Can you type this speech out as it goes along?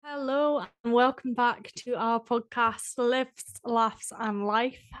and welcome back to our podcast, Lifts, Laughs, and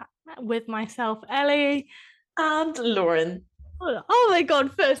Life, with myself, Ellie. And Lauren. Oh my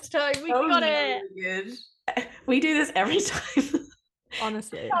god, first time, we got it! Good. We do this every time.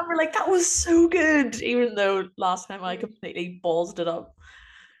 Honestly. And we're like, that was so good, even though last time I completely ballsed it up.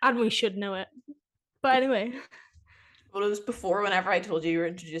 And we should know it. But anyway. But it was before, whenever I told you were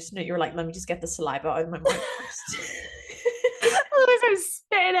introducing it, you were like, let me just get the saliva out of my mouth first. Otherwise I'm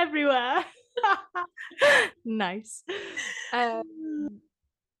spitting everywhere. Nice.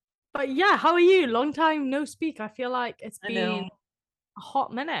 But yeah, how are you? Long time no speak. I feel like it's been a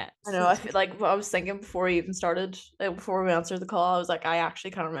hot minute. I know. I feel like what I was thinking before we even started, before we answered the call, I was like, I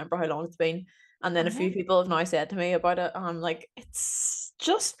actually can't remember how long it's been. And then a few people have now said to me about it, and I'm like, it's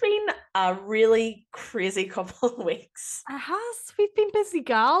just been a really crazy couple of weeks. It has. We've been busy,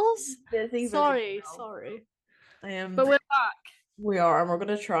 gals. Busy. Sorry. But we're back. We are, and we're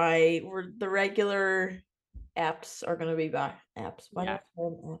gonna try. The regular apps are gonna be back. Apps. Why Yeah. not call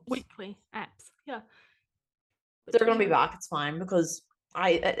them apps? Weekly apps. Yeah. They're gonna be back. It's fine because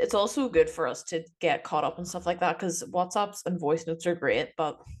it's also good for us to get caught up and stuff like that, because WhatsApps and voice notes are great,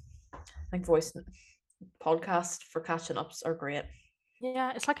 but I think voice podcasts for catching ups are great.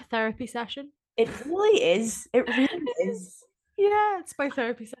 Yeah, it's like a therapy session. It really is. It really is. Yeah, it's my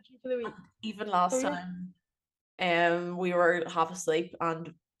therapy session for the week. Even last time, we were half asleep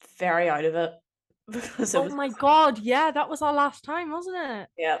and very out of it because oh my god, yeah, that was our last time, wasn't it?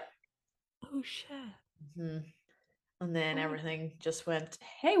 Yeah. Oh shit. Mm-hmm. And then everything just went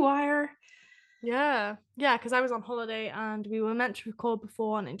haywire. Yeah, because I was on holiday and we were meant to record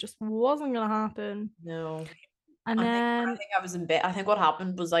before and it just wasn't gonna happen. No. And then I think I was in bed. I think what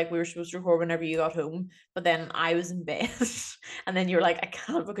happened was, like, we were supposed to record whenever you got home, but then I was in bed and then you were like, I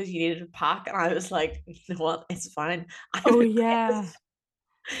can't because you needed to pack, and I was like, you know what, it's fine. Oh yeah,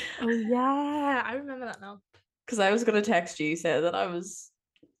 I remember that now. Because I was gonna text you, say that I was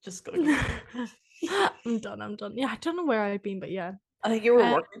just gonna I'm done. Yeah, I don't know where I've been, but yeah. I think you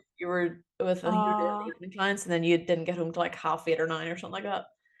were working. You were with, I think you were doing evening clients, and then you didn't get home till like 8:30 or 9 or something like that.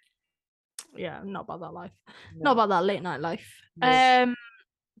 Yeah, not about that life. No. Not about that late night life. No.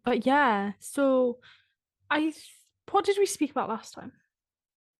 But yeah, so what did we speak about last time?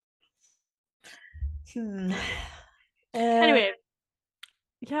 Anyway,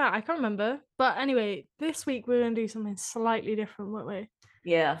 yeah, I can't remember. But anyway, this week we're gonna do something slightly different, won't we?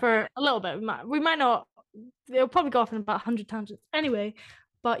 Yeah. For a little bit. We might not. It'll probably go off in about 100 tangents. Anyway,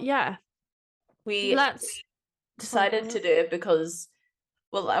 but yeah. We decided to do it because,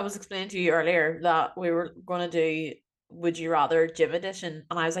 well, I was explaining to you earlier that we were going to do Would You Rather Gym Edition,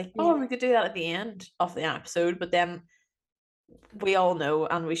 and I was like, we could do that at the end of the episode, but then we all know,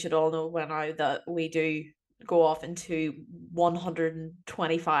 and we should all know by now, that we do go off into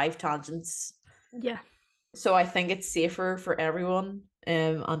 125 tangents. Yeah. So I think it's safer for everyone,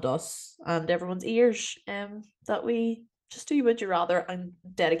 and us and everyone's ears, that we just do Would You Rather and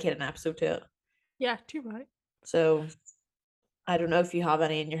dedicate an episode to it. Yeah, too right. So I don't know if you have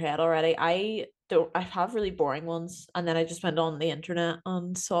any in your head already. I have really boring ones, and then I just went on the internet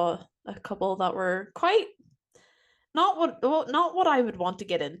and saw a couple that were quite not what I would want to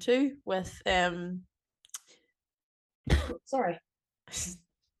get into with sorry.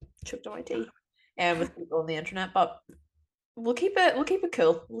 Choked on my tea. With people on the internet, but we'll keep it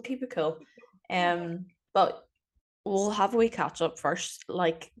cool. But we'll have a wee catch up first,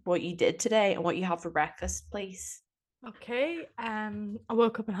 like what you did today and what you have for breakfast, please. Okay. I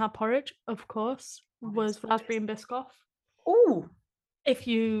woke up and had porridge, of course. Was raspberry and Biscoff. Oh. If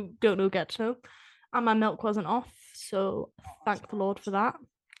you don't know, get to know. And my milk wasn't off, so thank the Lord for that.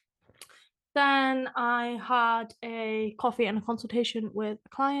 Then I had a coffee and a consultation with a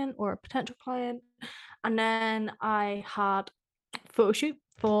client or a potential client. And then I had a photo shoot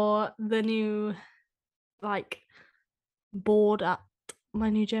for the new, like, board at my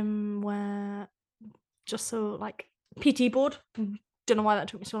new gym, where just so, like, PT board. Don't know why that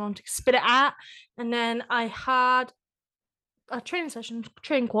took me so long to spit it out. And then I had a training session,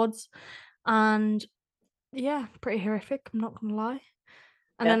 training quads, and yeah, pretty horrific, I'm not gonna lie.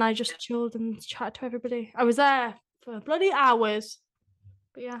 And then I just chilled and chatted to everybody. I was there for bloody hours.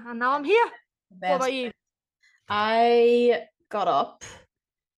 But yeah, and now I'm here. What about you? I got up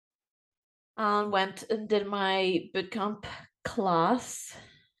and went and did my bootcamp class.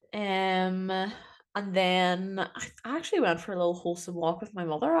 And then I actually went for a little wholesome walk with my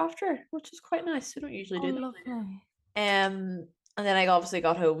mother after, which is quite nice. We don't usually do that. Lovely. And then I obviously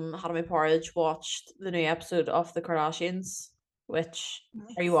got home, had my porridge, watched the new episode of The Kardashians. Which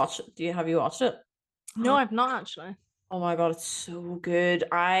have you watched it? No, I've not actually. Oh my God, it's so good.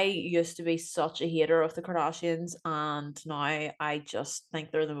 I used to be such a hater of the Kardashians, and now I just think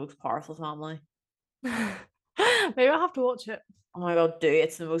they're the most powerful family. Maybe I'll have to watch it. Oh my God, dude,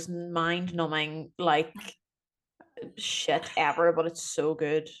 it's the most mind-numbing like shit ever, but it's so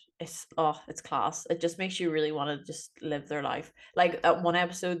good. It's class. It just makes you really want to just live their life. Like at one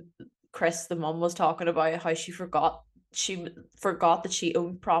episode, Chris, the mom, was talking about how she forgot that she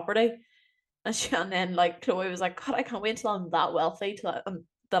owned property. And then like Chloe was like, God, I can't wait until I'm that wealthy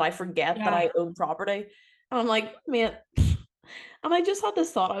that I forget that Yeah. I own property. And I'm like, man, and I just had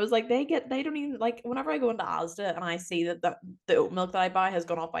this thought. I was like, they don't even like whenever I go into Asda and I see that the oat milk that I buy has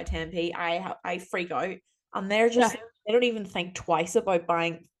gone up by 10p, I freak out. And Yeah. they don't even think twice about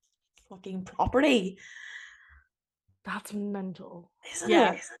buying fucking property, That's mental. isn't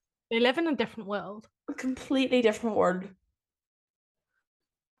Yeah. it? They live in a different world. A completely different world.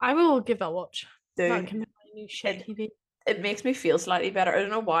 I will give that a watch. That Dude, can be my new shit it TV. it makes me feel slightly better. I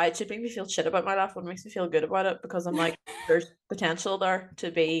don't know why. It should make me feel shit about my life, but it makes me feel good about it because I'm like, there's potential there to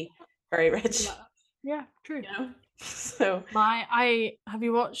be very rich, Yeah, true. you know? So, I have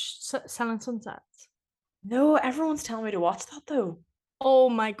you watched Selling Sunsets? no, everyone's telling me to watch that though. Oh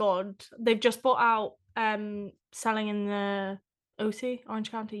my god, they've just bought out Selling in the OC,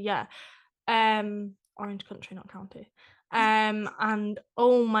 Orange County, yeah. Orange Country, not county. And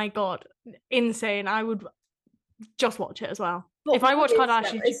oh my god, insane. I would just watch it as well. But If I what watch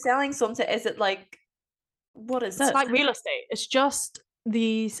Kardashians, is Selling Sunset? Is it like, what is it's it? like real estate. It's just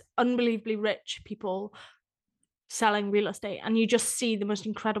these unbelievably rich people selling real estate, and you just see the most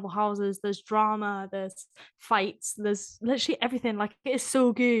incredible houses. There's drama, there's fights, there's literally everything. Like it is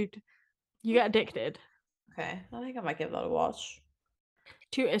so good. You get addicted Okay, I think I might give that a watch.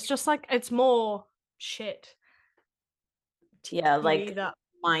 to it. It's just like it's more shit Yeah, TV like that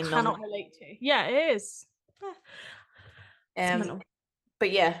you mind cannot numbing. relate to. Yeah, it is. It's Um, mental.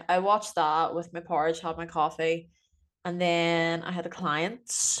 but yeah, I watched that with my porridge, had my coffee, and then I had a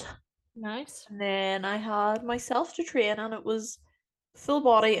client, Nice. and then I had myself to train, and it was full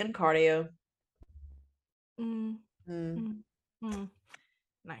body and cardio. Mm, Mm. mm, mm.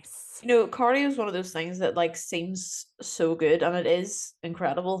 Nice. You know, cardio is one of those things that like seems so good, and it is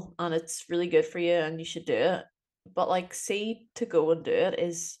incredible, and it's really good for you, and you should do it. But like, see, to go and do it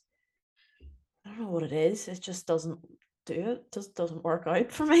is, I don't know what it is. It just doesn't do it. Just doesn't work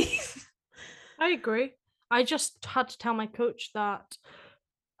out for me. I agree. I just had to tell my coach that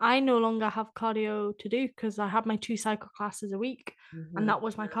I no longer have cardio to do because I had my 2 cycle classes a week, and Mhm. that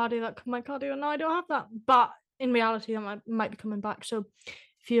was my cardio. That covered my cardio, and now I don't have that. But in reality, that might be coming back. So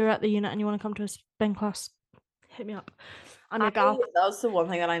if you're at the unit and you want to come to a spin class, hit me up. I'm your gal. That's the one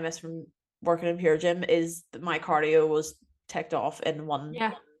thing that I miss from working in Pure Gym is that my cardio was ticked off in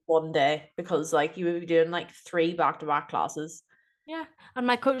Yeah, one day because like you would be doing like 3 back-to-back classes. yeah. And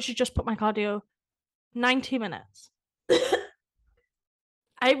my coach should just put my cardio 90 minutes.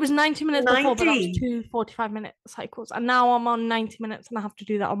 It was 90 minutes before, but that was 90. 2 45-minute cycles. And now I'm on 90 minutes and I have to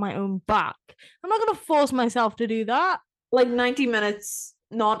do that on my own back. I'm not going to force myself to do that. Like 90 minutes,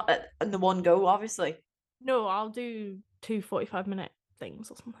 not in the one go, obviously. No, I'll do 2 45-minute things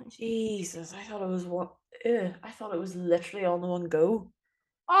or something. Jesus, I thought it was one. I thought it was literally on the one go.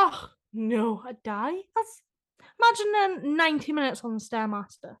 Oh, no, I'd die. That's imagine then 90 minutes on the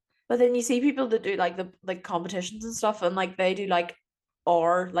Stairmaster. But then you see people that do like the like competitions and stuff, and like they do like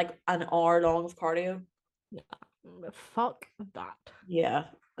an hour long of cardio. Fuck that. Yeah,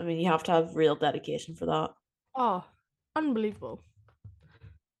 I mean you have to have real dedication for that. Oh, unbelievable.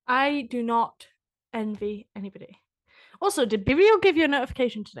 I do not envy anybody. Also, did Be Real give you a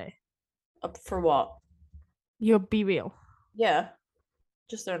notification today? For what? Your Be Real. Yeah,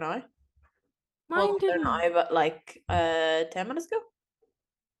 just there now. Well, Mine not there didn't. now, but like 10 minutes ago.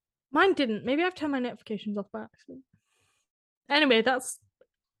 Mine didn't. Maybe I've turned my notifications off by accident. Anyway, that's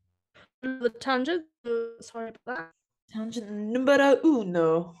the tangent. Sorry about that. Tangent numero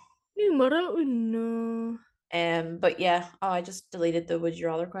uno. Numero uno. But yeah, oh, I just deleted the would you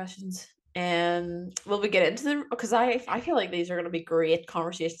rather questions. Will we get into them? Because I feel like these are gonna be great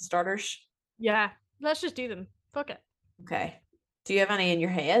conversation starters. Yeah, let's just do them. Fuck it. Okay. Do you have any in your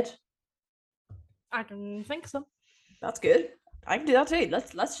head? I can think so. That's good. I can do that too.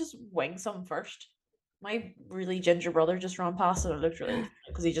 Let's just wing some first. My really ginger brother just ran past and it looked really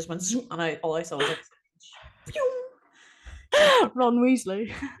because he just went zoom, and all I saw was like Ron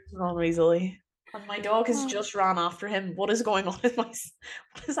Weasley. Ron easily. And my dog has just ran after him. What is going on in my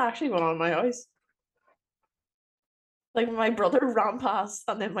what is actually going on in my house? Like my brother ran past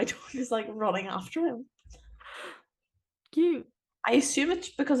and then my dog is like running after him. Cute. I assume it's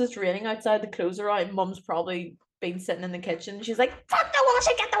because it's raining outside, the clothes are out, and mum's probably been sitting in the kitchen. She's like, "Fuck the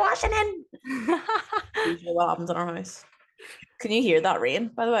washing, get the washing in." Usually what happens in our house. Can you hear that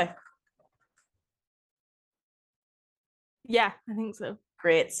rain, by the way? Yeah, I think so.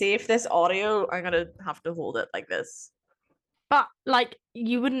 Great. See if this audio, I'm gonna have to hold it like this. But like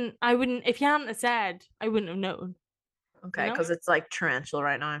I wouldn't if you hadn't said, I wouldn't have known. Okay, because it's like torrential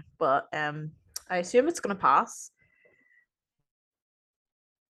right now. But I assume it's gonna pass.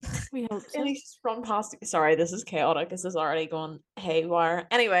 We hope so. And he's just run past. Sorry, this is chaotic. This is already gone haywire.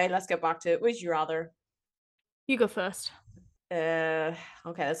 Anyway, let's get back to it. Would you rather? You go first. Okay,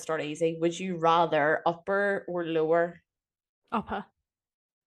 let's start easy. Would you rather upper or lower? Upper.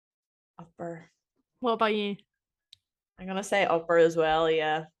 Upper. What about you? I'm gonna say upper as well,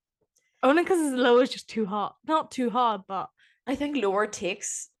 yeah. Only because lower is just too hard. Not too hard, but I think lower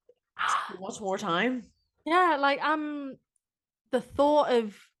takes so much more time. Yeah, like the thought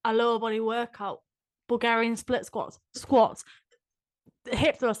of a lower body workout, Bulgarian split squats,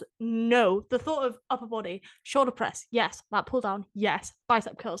 hip thrust, no. The thought of upper body, shoulder press, yes. That pull down, yes.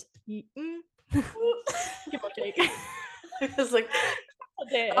 Bicep curls, give or take. It's like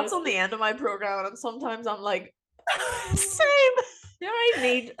that's on the end of my program, and sometimes I'm like, same. Do I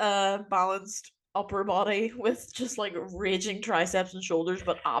need a balanced upper body with just like raging triceps and shoulders,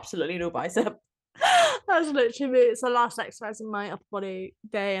 but absolutely no bicep? That's literally me. It's the last exercise in my upper body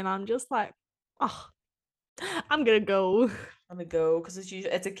day, and I'm just like, oh, I'm gonna go. I'm gonna go because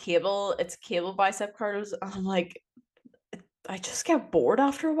it's a cable bicep curls, and I'm like, I just get bored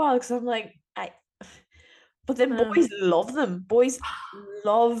after a while because I'm like, but then boys love them. Boys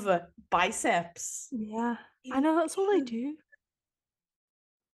love biceps. Yeah, I know that's all they do.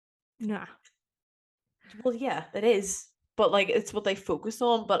 Nah. Well, yeah, it is, but like it's what they focus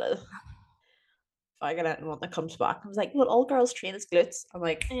on. But if I get anyone that comes back, I was like, "Well, all girls train as glutes." I'm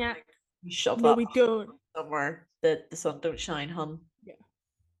like, yeah, you shove no, that we don't. somewhere that the sun don't shine, hun.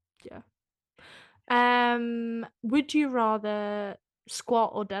 Yeah. Would you rather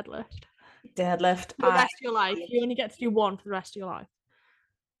squat or deadlift? Deadlift. For the rest of your life. You only get to do one for the rest of your life.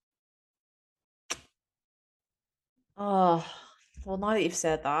 Oh, well, now that you've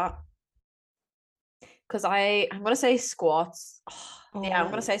said that, because I'm gonna say squats. Yeah, I'm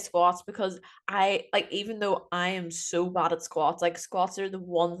gonna say squats because I like, even though I am so bad at squats, like squats are the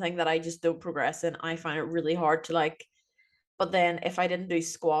one thing that I just don't progress in. I find it really hard to like. But then if I didn't do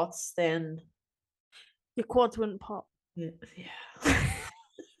squats, then your quads wouldn't pop. yeah.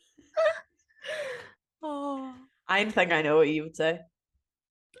 Oh, I think I know what you would say.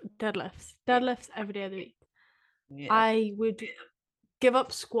 Deadlifts every day of the week. Yeah. I would give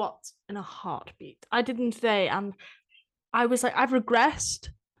up squats in a heartbeat. I did them today, and I was like, I've regressed.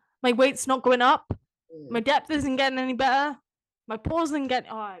 My weight's not going up. My depth isn't getting any better. My pause isn't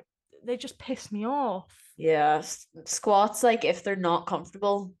getting. Oh, they just piss me off. Yeah, squats, like if they're not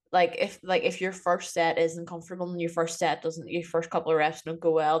comfortable, like if your first set isn't comfortable and your first couple of reps don't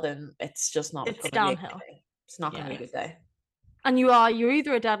go well, then it's just not. It's downhill. It's not gonna be a good day. And you're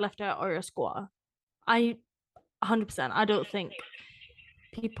either a deadlifter or a squatter. 100%. I don't think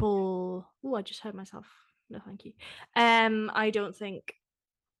people. Oh, I just heard myself. No, thank you. I don't think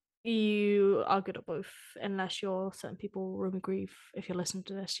you are good at both unless you're certain people. Romy Grieve, if you're listening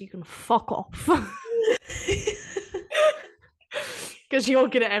to this, you can fuck off because you're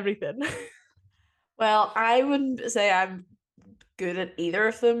good at everything. Well, I wouldn't say I'm good at either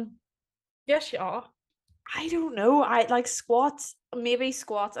of them. Yes, you are. I don't know. I like squats. Maybe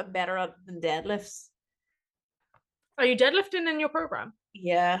squats I'm better at than deadlifts. Are you deadlifting in your program?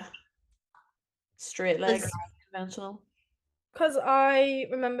 Yeah. Straight leg, conventional. Because I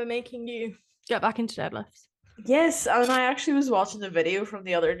remember making you get back into deadlifts. Yes, and I actually was watching the video from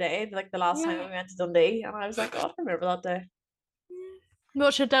the other day, like the last time we went to Dundee, and I was like, oh, I remember that day.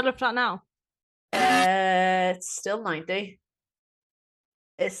 What's your deadlift at now? It's still 90.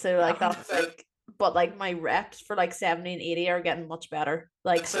 It's so like that's like, but like my reps for like 70 and 80 are getting much better.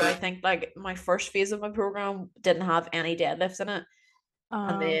 Like, so I think like my first phase of my program didn't have any deadlifts in it,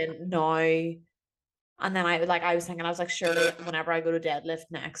 and then now, and then I was thinking, I was like, surely whenever I go to deadlift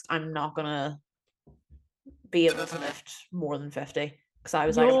next, I'm not gonna be able to lift more than 50 because I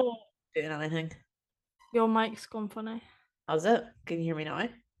was like, I'm not doing anything. Your mic's gone funny. How's it? Can you hear me now?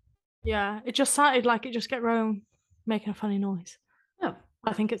 Yeah, it just sounded like it just kept making a funny noise. Oh,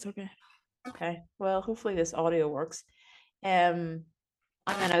 I think it's okay. Okay, well, hopefully this audio works. And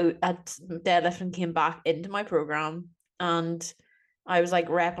then I at deadlifting came back into my program, and I was like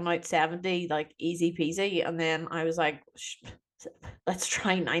repping out 70, like easy peasy, and then I was like, let's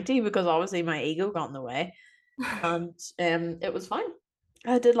try 90 because obviously my ego got in the way, and it was fine.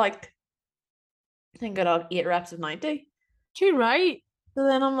 I did like I think I got 8 reps of 90. Too right. So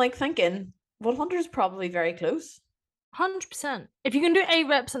then I'm like thinking 100 is probably very close. 100%. If you can do 8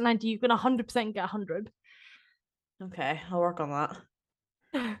 reps at 90, you can 100% get 100. Okay, I'll work on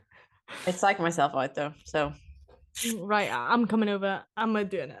that. It's like myself out though, so right, I'm coming over. I'm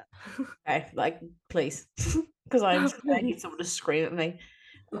doing it. okay, like please, because I need someone to scream at me.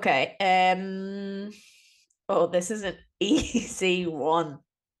 Okay, oh, this is an easy one,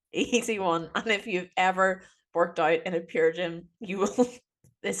 easy one, and if you've ever worked out in a Pure Gym, you will.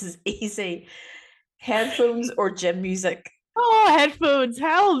 This is easy. Headphones or gym music? Oh, headphones.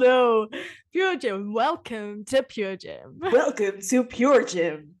 Hell no. Pure Gym. Welcome to Pure Gym. Welcome to Pure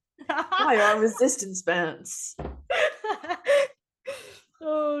Gym. Why are resistance bands?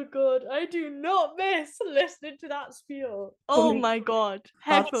 Oh god, I do not miss listening to that spiel. Oh my god.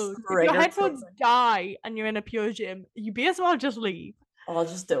 Headphones. If your headphones die and you're in a Pure Gym, you may as well just leave. Oh,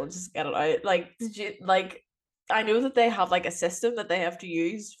 just get it out. Like, did you like I know that they have like a system that they have to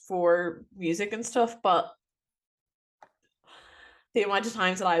use for music and stuff, but the amount of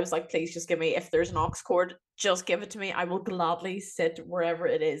times that I was like, please just give me, if there's an aux cord, just give it to me. I will gladly sit wherever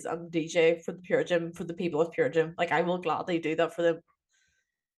it is and DJ for the Pure Gym, for the people of Pure Gym. Like, I will gladly do that for them.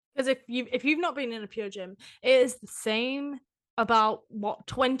 Because if you've not been in a Pure Gym, it is the same about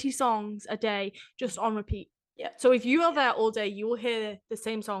 20 songs a day just on repeat. Yeah. So if you are there all day, you will hear the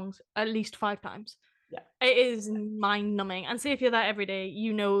same songs at least 5 times. Yeah. It is mind numbing. And see, if you're there every day,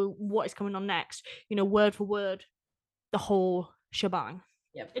 you know what is coming on next. You know, word for word, the whole shebang.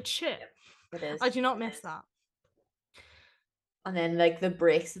 Yep. It's shit. Yep. It is. I do not miss that. And then like the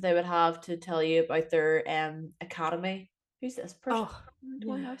breaks that they would have to tell you about their academy. Who's this person? Oh, to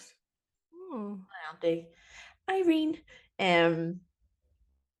my house. Oh. My auntie Irene.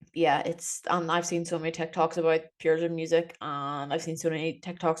 Yeah, it's I've seen so many TikToks about Pure Gym music, and I've seen so many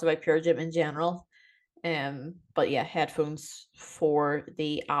TikToks about Pure Gym in general. But yeah, headphones for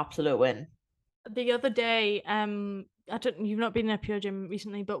the absolute win. The other day, you've not been in a Pure Gym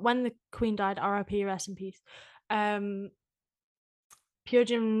recently, but when the Queen died, RIP, rest in peace. Pure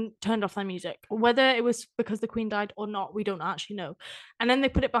Gym turned off their music. Whether it was because the Queen died or not, we don't actually know. And then they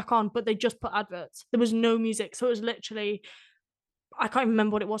put it back on, but they just put adverts. There was no music, so it was literally, I can't even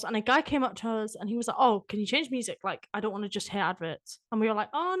remember what it was. And a guy came up to us and he was like, "Oh, can you change music? Like, I don't want to just hear adverts." And we were like,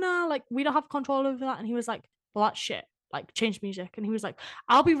 "Oh no, like we don't have control over that." And he was like, "Well, that's shit. Like, change music." And he was like,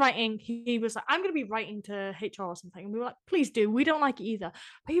 "I'll be writing." He was like, "I'm gonna be writing to HR or something." And we were like, "Please do. We don't like it either."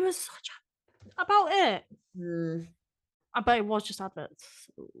 But he was such about it. I bet it was just adverts.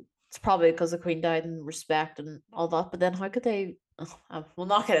 It's probably because the Queen died in respect and all that. But then how could they? Oh, we'll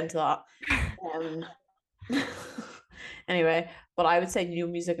not get into that. Anyway, but I would say new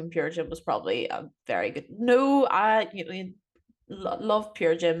music in Pure Gym was probably a very good. No, I love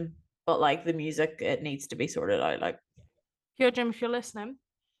Pure Gym, but like the music, it needs to be sorted out. Like Pure Gym, if you're listening,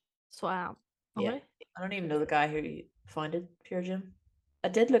 sort out. Okay? Yeah, I don't even know the guy who founded Pure Gym. I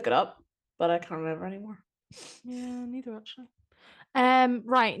did look it up, but I can't remember anymore. Yeah, neither actually.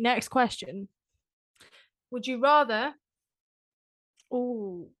 Right, next question. Would you rather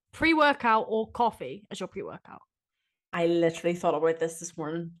pre-workout or coffee as your pre-workout? I literally thought about this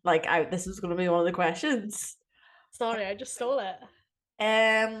morning. Like this was gonna be one of the questions. Sorry, I just stole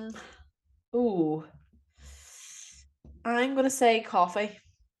it. Ooh. I'm gonna say coffee.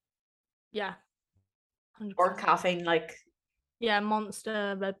 Yeah. 100%. Or caffeine, like yeah,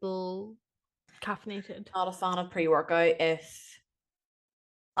 Monster, Red Bull, caffeinated. Not a fan of pre-workout. If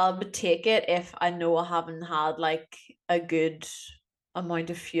I would take it if I know I haven't had like a good amount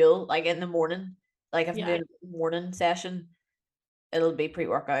of fuel, like in the morning. Like if I'm doing a morning session, it'll be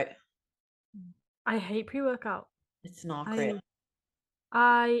pre-workout. I hate pre-workout. It's not great.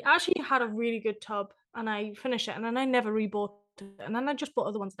 I actually had a really good tub and I finished it and then I never rebought it and then I just bought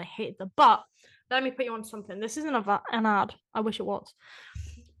other ones and I hated them. But let me put you on something. This isn't an ad. I wish it was.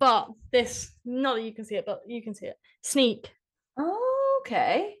 But this, not that you can see it, but you can see it. Sneak. Oh,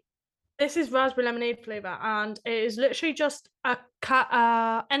 okay. This is raspberry lemonade flavor and it is literally just a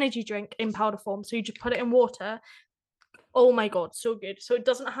energy drink in powder form. So you just put it in water. Oh my god, so good. So it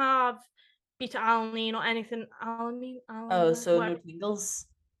doesn't have beta alanine or anything. Alanine. Oh, so no tingles.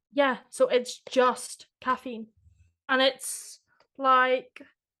 Yeah, so it's just caffeine, and it's like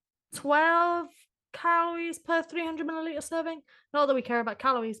 12 calories per 300 milliliter serving. Not that we care about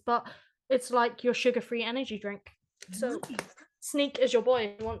calories, but it's like your sugar-free energy drink. So Sneak is your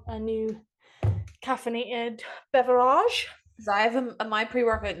boy. You want a new caffeinated beverage? I have my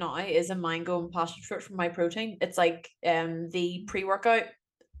pre-workout now is a mango and passion fruit from My Protein. It's like the pre-workout.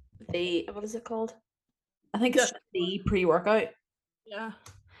 What is it called? I think it's the pre-workout. Yeah.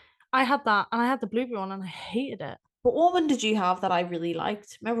 I had that, and I had the blueberry one, and I hated it. But what one did you have that I really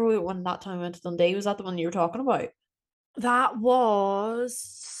liked? Remember when that time we went to Dundee? Was that the one you were talking about? That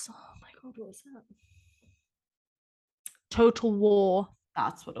was, oh my god, what was that? Total War.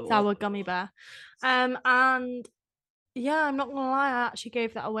 That's what it was. Sour gummy bear. And yeah, I'm not gonna lie, I actually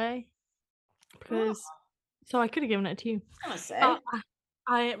gave that away because so I could have given it to you. I was gonna say.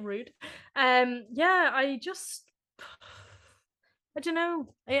 I rude. Yeah, I don't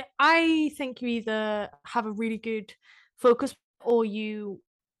know. I think you either have a really good focus or you,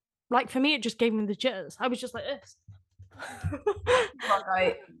 like, for me, it just gave me the jitters. I was just like this.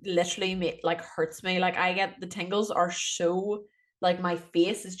 Workout literally like hurts me. Like I get the tingles are so like my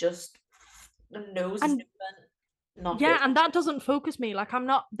face is just the nose is not yeah, good. and that doesn't focus me. Like I'm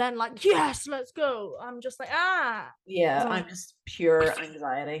not then like, yes, let's go. I'm just like, yeah, I'm just pure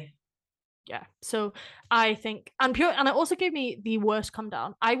anxiety. Yeah, so I think and it also gave me the worst come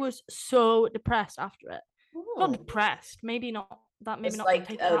down. I was so depressed after it. Not depressed, maybe not that, maybe it's not like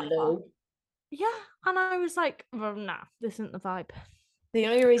that low. Yeah, and I was like, well, nah, this isn't the vibe. The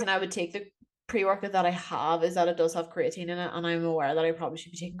only reason I would take the pre-workout that I have is that it does have creatine in it, and I'm aware that I probably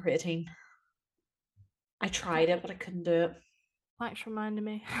should be taking creatine. I tried it, but I couldn't do it. Thanks for reminding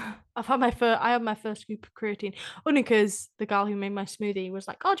me. I had my first scoop of creatine only because the girl who made my smoothie was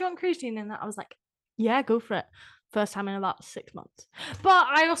like, "Oh, do you want creatine?" And I was like, "Yeah, go for it." First time in about 6 months. But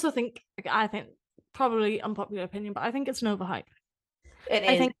I also think probably unpopular opinion, but I think it's an overhype.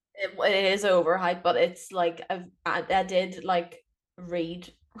 I think it is overhyped, but it's like I did like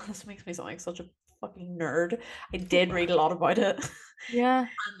read. This makes me sound like such a fucking nerd. I did read a lot about it. Yeah.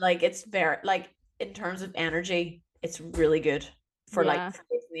 And like it's very like in terms of energy, it's really good for like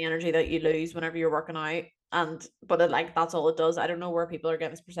the energy that you lose whenever you're working out. And but like that's all it does. I don't know where people are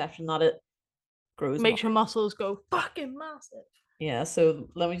getting this perception that it grows. Makes your muscles go fucking massive. Yeah, so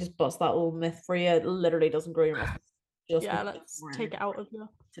let me just bust that little myth for you. It literally doesn't grow your muscles. Just let's take it out of you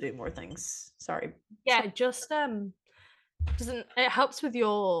to do more things. Sorry. Yeah, just doesn't it helps with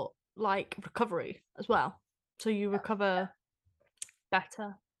your like recovery as well, so you recover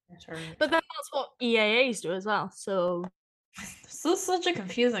better. But then that's what EAAs do as well, so such a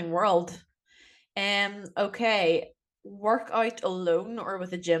confusing world. Okay, work out alone or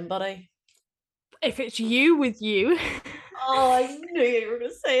with a gym buddy? If it's you, with you. Oh, I knew you were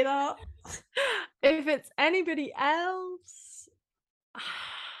gonna say that. If it's anybody else,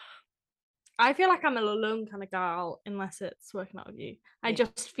 I feel like I'm an alone kind of girl unless it's working out with you. I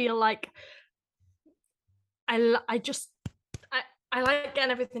just feel like I like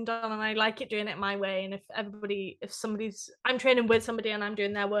getting everything done and I like it doing it my way. And if I'm training with somebody and I'm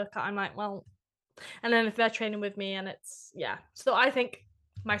doing their workout, I'm like, well, and then if they're training with me and it's, yeah. So I think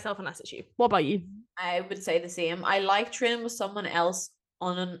myself unless it's you. What about you? I would say the same. I like training with someone else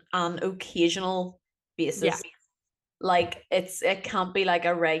on an occasional basis. Yeah. Like it can't be like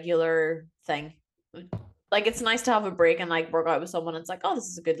a regular thing. Like it's nice to have a break and like work out with someone. It's like, oh, this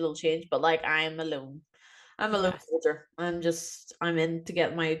is a good little change. But like I'm alone. I'm a lone soldier. I'm in to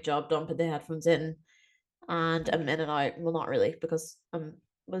get my job done, put the headphones in, and I'm in and out. Well, not really, because I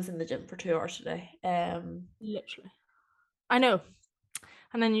was in the gym for 2 hours today. Literally. I know.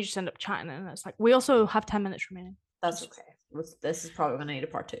 And then you just end up chatting and it's like, we also have 10 minutes remaining. That's okay. This is probably going to need a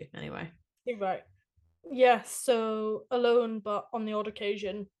part 2 anyway. You're right. Yeah, so alone, but on the odd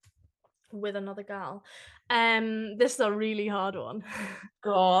occasion with another gal. This is a really hard one.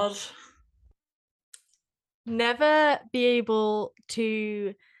 God. Never be able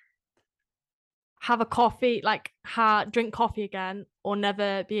to have a coffee, like drink coffee again, or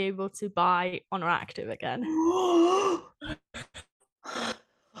never be able to buy Honoractive again.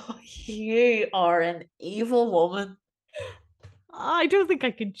 You are an evil woman. I don't think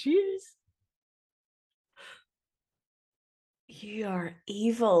I can choose. You are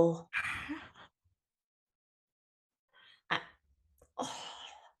evil. Oh,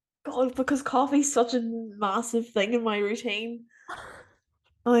 God, because coffee's such a massive thing in my routine.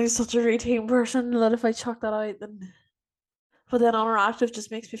 I'm such a routine person that if I chuck that out, then... But then Honoractive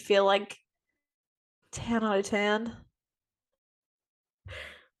just makes me feel like 10 out of 10.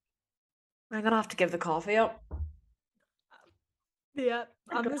 I'm gonna have to give the coffee up. Yeah,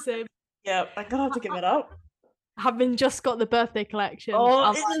 I'm the same. Yeah, I'm gonna have to give it up. Having just got the birthday collection.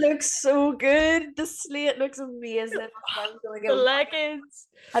 Oh, it looks so good. The slate looks amazing. The leggings.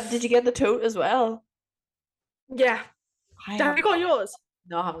 Did you get the tote as well? Yeah. Have you got yours?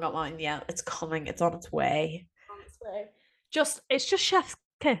 No, I haven't got mine yet. It's coming. It's on its way. It's just chef's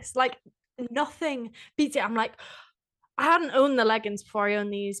kiss. Like nothing beats it. I'm like, I hadn't owned the leggings before I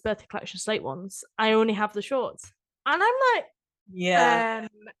owned these birthday collection slate ones. I only have the shorts. And I'm like, yeah.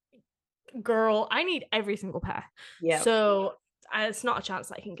 girl, I need every single pair. Yeah. So it's not a chance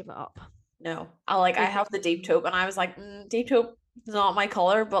that I can give it up. No, I have the deep taupe, and I was like, deep taupe is not my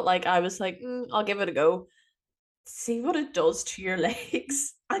color, but like I was like, I'll give it a go. See what it does to your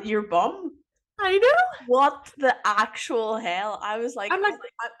legs and your bum. I know. What the actual hell? I was like, I'm like,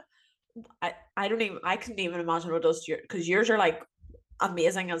 I don't even, I couldn't even imagine what it does to your, because yours are like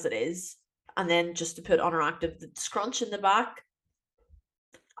amazing as it is, and then just to put Underactive, the scrunch in the back,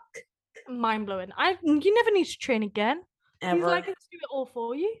 mind blowing. You never need to train again. ever. These leggings do it all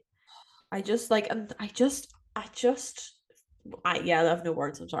for you. I just like, and yeah, I have no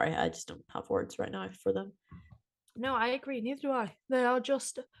words. I'm sorry. I just don't have words right now for them. No, I agree. Neither do I. They are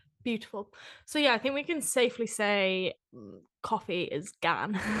just beautiful. So yeah, I think we can safely say coffee is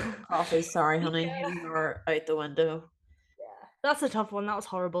gone. Coffee, sorry, honey. You are out the window. Yeah, that's a tough one. That was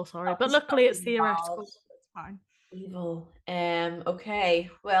horrible. Sorry, but luckily it's theoretical. So it's fine. Evil. Okay.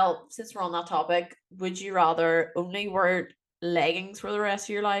 Well, since we're on that topic, would you rather only wear leggings for the rest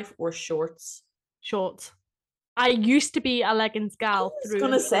of your life or shorts? Shorts. I used to be a leggings gal.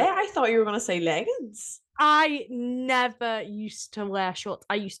 I thought you were gonna say leggings. I never used to wear shorts.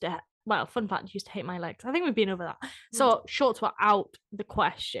 I used to, well, fun fact, I used to hate my legs. I think we've been over that. So shorts were out the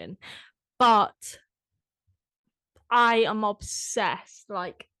question. But I am obsessed.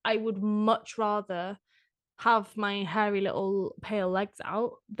 Like, I would much rather have my hairy little pale legs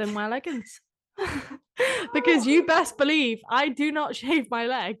out than wear leggings. Because you best believe I do not shave my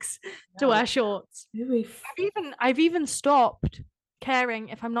legs to wear shorts. I've even stopped caring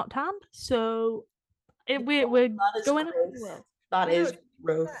if I'm not tanned. So we're going growth. That is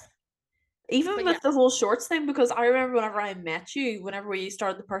growth. Even with the whole shorts thing, because I remember whenever I met you, whenever you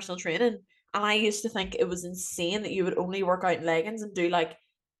started the personal training, and I used to think it was insane that you would only work out in leggings and do like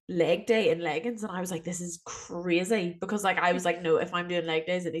leg day in leggings, and I was like, this is crazy, because like I was like, no, if I'm doing leg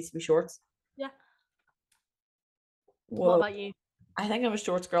days, it needs to be shorts. Yeah. Whoa. What about you? I think I'm a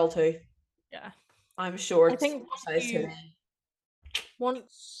shorts girl too. Yeah. I'm shorts. I think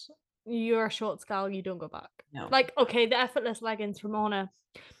once you're a shorts gal, you don't go back. No. Like, okay, the effortless leggings from Honor,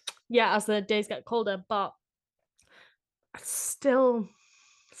 yeah, as the days get colder, but still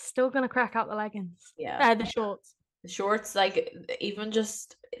gonna crack out the leggings. Yeah. The shorts. The shorts, like, even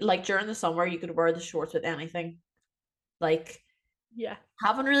just like during the summer, you could wear the shorts with anything. Like, yeah,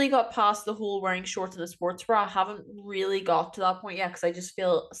 haven't really got past the whole wearing shorts in a sports bra. Haven't really got to that point yet, because I just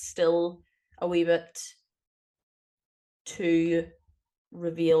feel still a wee bit too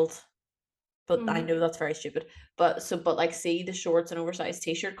revealed. But I know that's very stupid. But like, see the shorts and oversized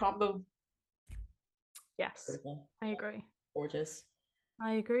t-shirt combo. Yes, I agree. Gorgeous.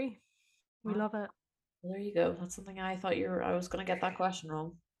 I agree. We love it. Well, there you go. That's something I thought I was gonna get that question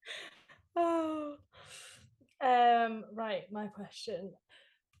wrong. Oh. Right, my question.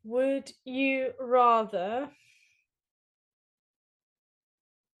 Would you rather?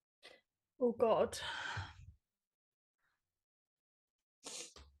 Oh God.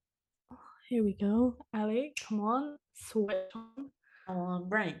 Here we go. Ellie, come on. Switch on. Come on,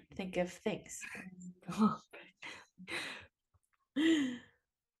 brain. Think of things. Do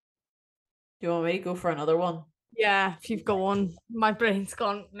you want me to go for another one? Yeah, if you've got one. My brain's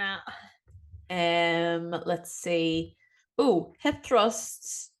gone now. Let's see. Oh, hip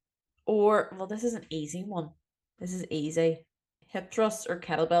thrusts, or, well, this is an easy one. This is easy. Hip thrusts or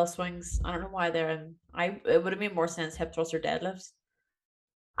kettlebell swings. I don't know why they're in. It would have made more sense hip thrusts or deadlifts.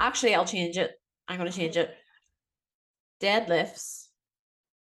 Actually, I'll change it. I'm gonna change it. Deadlifts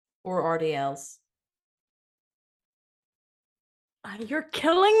or RDLs. You're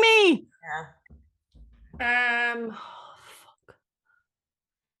killing me. Yeah. Fuck.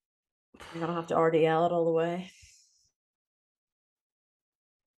 You're gonna have to RDL it all the way.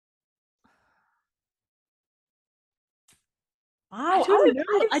 Wow,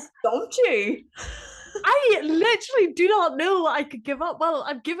 don't you? I literally do not know what I could give up. Well,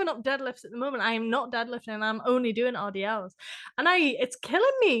 I've given up deadlifts at the moment. I am not deadlifting. I'm only doing RDLs, and it's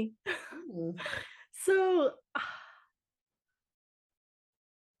killing me. So,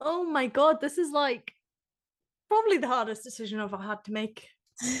 oh my God, this is like probably the hardest decision I've had to make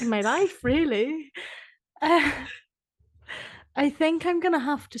in my life, really. I think I'm gonna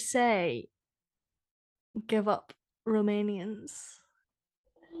have to say give up Romanians.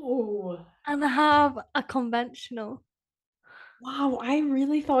 Oh. And have a conventional. Wow, I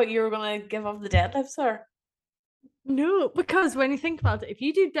really thought you were gonna give up the deadlifts, sir. No, because when you think about it, if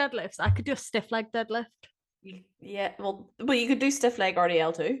you do deadlifts, I could do a stiff leg deadlift. Yeah, well, but you could do stiff leg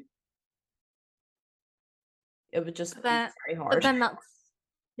RDL too. It would just be very hard. But then that's,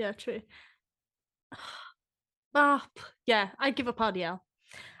 yeah, true. Yeah, I give up RDL.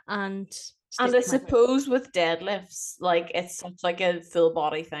 and I stick to my suppose with deadlifts, like it's such like a full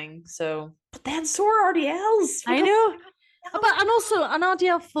body thing. So, but then so are RDLs. I know. But and also an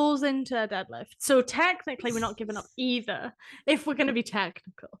RDL falls into a deadlift. So technically we're not giving up either, if we're gonna be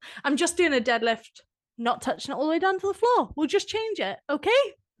technical. I'm just doing a deadlift, not touching it all the way down to the floor. We'll just change it, okay?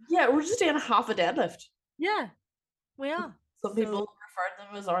 Yeah, we're just doing half a deadlift. Yeah, we are. Some people refer to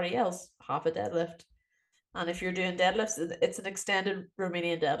them as RDLs, half a deadlift. And if you're doing deadlifts, it's an extended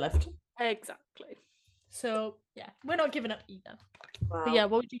Romanian deadlift. Exactly. So yeah, we're not giving up either. Wow. But yeah,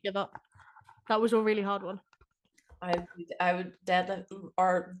 what would you give up? That was a really hard one. I would deadlift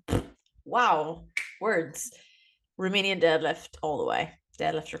or wow, words. Romanian deadlift all the way.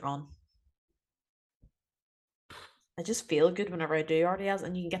 Deadlifts are gone. I just feel good whenever I do RDLs,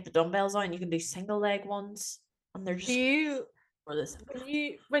 and you can get the dumbbells out and you can do single leg ones, and they're just for this.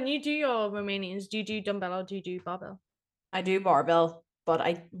 When you do your Romanians, do you do dumbbell or do you do barbell? I do barbell, but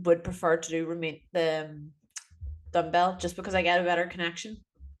I would prefer to do the dumbbell just because I get a better connection.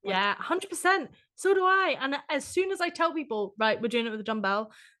 Yeah, 100%. So do I. And as soon as I tell people, right, we're doing it with a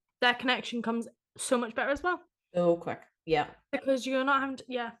dumbbell, their connection comes so much better as well. So quick. Yeah. Because you're not having to,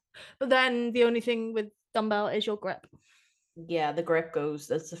 yeah. But then the only thing with dumbbell is your grip. Yeah, the grip goes.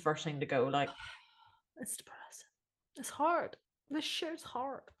 That's the first thing to go. Like, it's depressing. It's hard. This shit's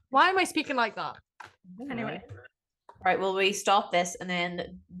hard. Why am I speaking like that? Anyway. Right, will we stop this and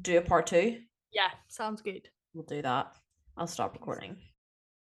then do a part 2? Yeah, sounds good. We'll do that. I'll stop recording.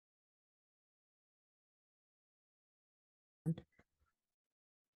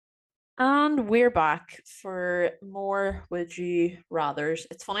 And we're back for more Would You Rathers.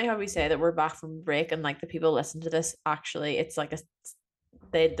 It's funny how we say that we're back from break and like the people listen to this, actually it's like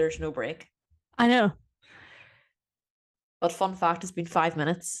there's no break. I know. But fun fact, it's been 5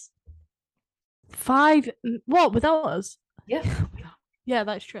 minutes. 5? What, without us? Yeah. Yeah,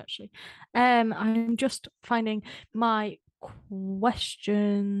 that's true actually. I'm just finding my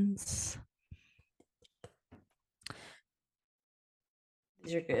questions.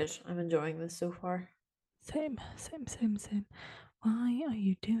 These are good. I'm enjoying this so far. Same. Why are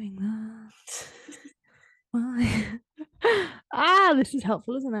you doing that? Why? This is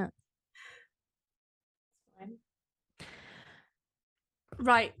helpful, isn't it? Fine.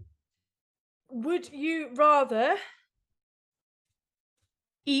 Right. Would you rather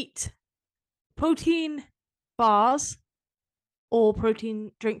eat protein bars or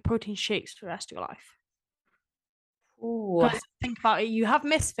drink protein shakes for the rest of your life? Ooh. Think about it. You have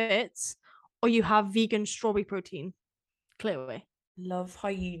Misfits or you have vegan strawberry protein. Clearly. Love how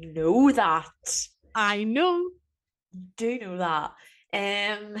you know that. I know. You do know that.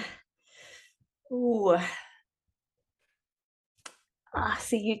 Ooh.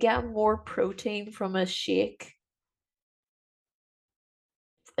 See, you get more protein from a shake.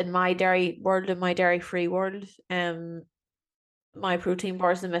 In my dairy world, in my dairy-free world, my protein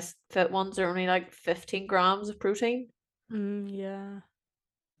bars, the Misfit ones, are only like 15 grams of protein. Yeah.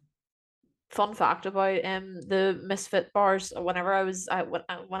 Fun fact about the Misfit bars, whenever I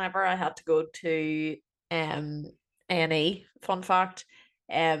had to go to A&E, fun fact,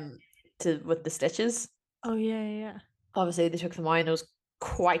 with the stitches. Oh yeah. Obviously they took them out and it was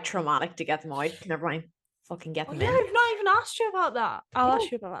quite traumatic to get them out. Never mind. Fucking get them in. I've not even asked you about that. I'll ask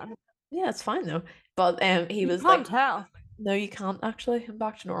you about that. Yeah, it's fine though. But he was like, tell. No, you can't actually. I'm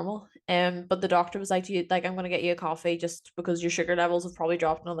back to normal. But the doctor was like, I'm gonna get you a coffee just because your sugar levels have probably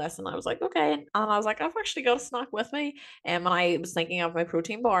dropped and all this. And I was like, okay. And I was like, I've actually got a snack with me. And I was thinking of my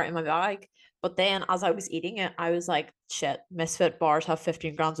protein bar in my bag. But then as I was eating it, I was like, shit, Misfit bars have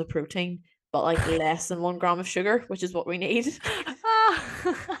 15 grams of protein, but like less than 1 gram of sugar, which is what we need. So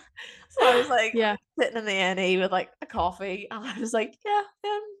I was like, sitting in the NE with like a coffee, and I was like, yeah,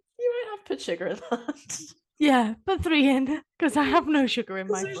 you might have to put sugar in that. Yeah, put 3 in because I have no sugar in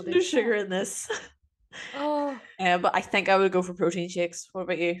my body. There's no sugar in this. Oh. But I think I would go for protein shakes. What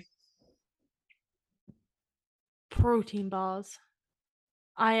about you? Protein bars.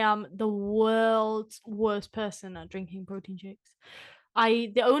 I am the world's worst person at drinking protein shakes.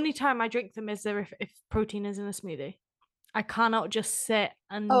 The only time I drink them is if protein is in a smoothie. I cannot just sit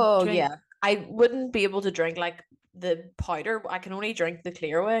and drink. Yeah. I wouldn't be able to drink like the powder. I can only drink the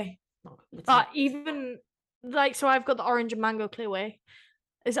clear way. Even like, so I've got the orange and mango clear way.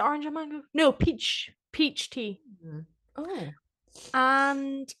 Is it orange and mango? No, peach tea. Oh.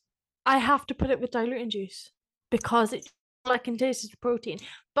 And I have to put it with diluting juice because it can taste the protein.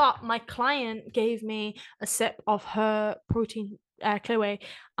 But my client gave me a sip of her protein clear way,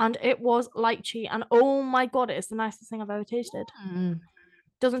 and it was lychee, and oh my god, it's the nicest thing I've ever tasted.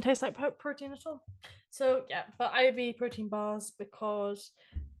 Doesn't taste like protein at all. So yeah, but IV protein bars because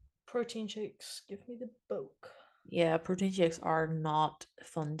Protein shakes, give me the bulk. Yeah, protein shakes are not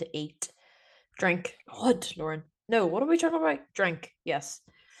fun to eat. Drink. God, Lauren. No, what are we talking about? Drink. Yes.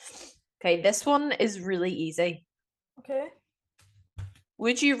 Okay, this one is really easy. Okay.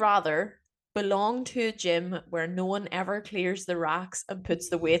 Would you rather belong to a gym where no one ever clears the racks and puts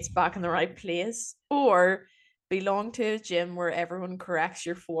the weights back in the right place, or belong to a gym where everyone corrects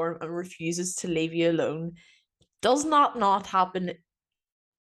your form and refuses to leave you alone? Does not happen?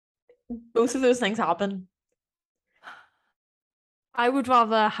 Both of those things happen. I would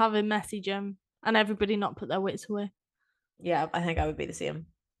rather have a messy gym and everybody not put their weights away. Yeah, I think I would be the same.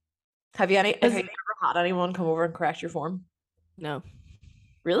 Have you ever had anyone come over and correct your form? No.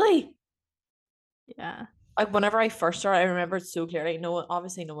 Really? Yeah. Like whenever I first started, I remember it so clearly. No,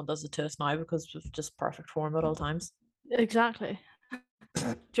 obviously no one does it to us now because of just perfect form at all times. Exactly.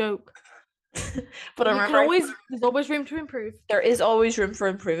 Joke. But I remember there's always room to improve. There is always room for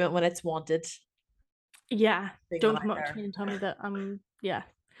improvement when it's wanted. Yeah. Don't come up to me and tell me that yeah.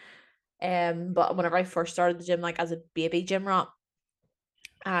 But whenever I first started the gym, like as a baby gym rat,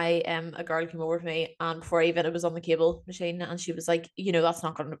 a girl came over to me, and before even it was on the cable machine, and she was like, that's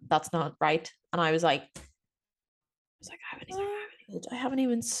not right. And I was like, I haven't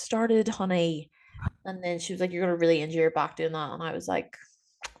even started, honey. And then she was like, you're gonna really injure your back doing that. And I was like,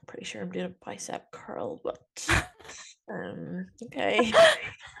 I'm pretty sure I'm doing a bicep curl, but okay.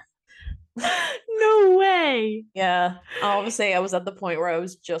 No way. Yeah. Obviously I was at the point where I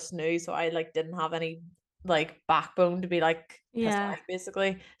was just new, so I like didn't have any like backbone to be like pissed off,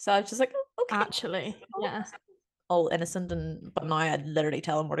 basically. So I was just like, oh, okay. Actually, yeah. All innocent, but now I'd literally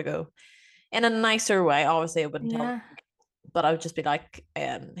tell him where to go. In a nicer way. Obviously I wouldn't tell him, but I would just be like,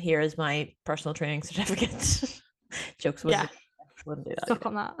 here is my personal training certificate. Jokes. Yeah. Wouldn't do that. Stuck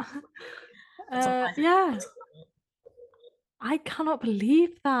on that. Yeah. I cannot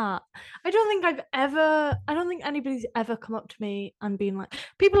believe that. I don't think anybody's ever come up to me and been like,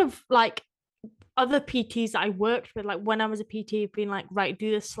 people have like other PTs that I worked with, like when I was a PT, have been like, right, do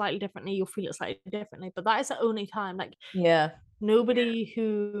this slightly differently, you'll feel it slightly differently. But that is the only time, like, yeah, nobody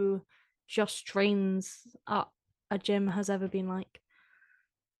who just trains at a gym has ever been like,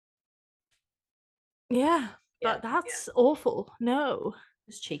 yeah, but that's awful. No,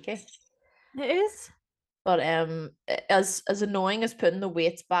 it's cheeky. It is. But as annoying as putting the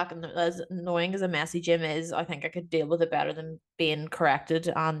weights back and as annoying as a messy gym is, I think I could deal with it better than being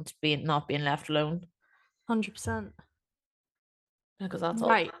corrected and not being left alone. 100%. Because that's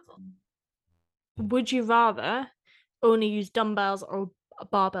right. Would you rather only use dumbbells or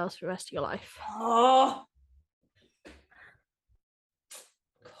barbells for the rest of your life? Oh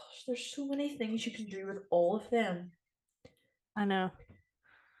gosh, there's so many things you can do with all of them. I know.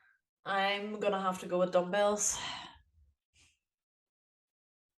 I'm gonna have to go with dumbbells.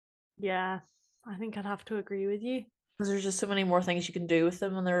 Yeah, I think I'd have to agree with you. Because there's just so many more things you can do with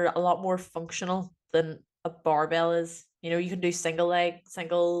them, and they're a lot more functional than a barbell is. You can do single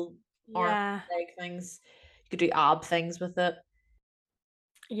arm leg things. You could do ab things with it.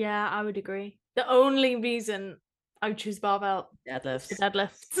 Yeah, I would agree. The only reason I would choose barbell deadlifts.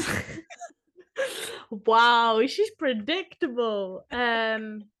 Wow, she's predictable.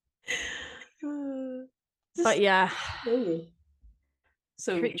 But yeah.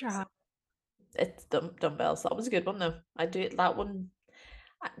 So it's dumbbells. That was a good one though. I do it that one.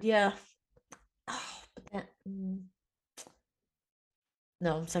 Yeah. Oh, but then,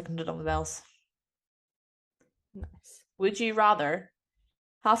 no, I'm second to dumbbells. Nice. Would you rather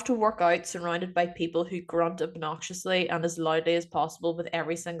have to work out surrounded by people who grunt obnoxiously and as loudly as possible with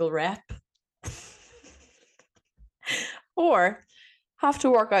every single rep, or have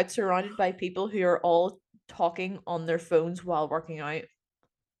to work out surrounded by people who are all talking on their phones while working out?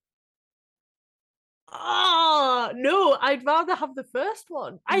 Oh no, I'd rather have the first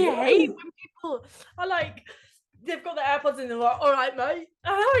one. I hate when people are like, they've got their AirPods in, they're like, all right, mate.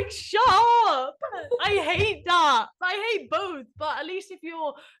 And I'm like, shut up. I hate that. I hate both. But at least if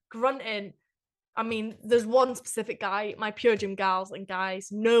you're grunting, I mean, there's one specific guy, my Pure Gym gals and guys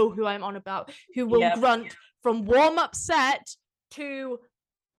know who I'm on about, who will grunt from warm-up set to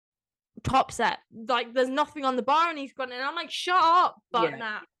top set. Like, there's nothing on the bar and he's grunting. And I'm like, shut up. But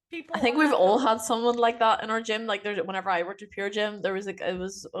nah. I think we've all had someone like that in our gym. Like whenever I worked at Pure Gym, there was it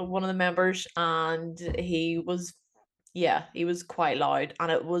was one of the members, and he was quite loud,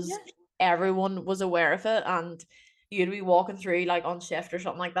 and it was everyone was aware of it, and you'd be walking through like on shift or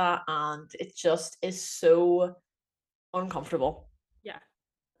something like that, and it just is so uncomfortable. Yeah.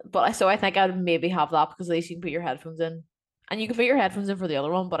 But so I think I'd maybe have that, because at least you can put your headphones in, and you can put your headphones in for the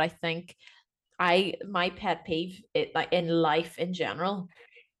other one. But I think my pet peeve, like in life in general,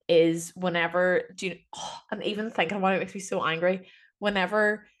 is whenever and even thinking about it makes me so angry.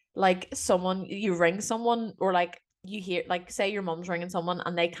 Whenever like you ring someone, or like you hear, like say your mom's ringing someone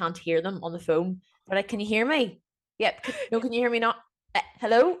and they can't hear them on the phone. They're like, "Can you hear me?" Yep. No, can you hear me not?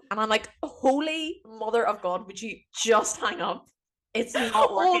 Hello? And I'm like, holy mother of God, would you just hang up? It's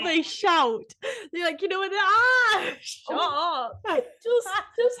not working. Or they shout. They're like, what? Shut up.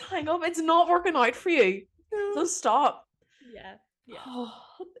 Just hang up. It's not working out for you. Just stop. Yeah.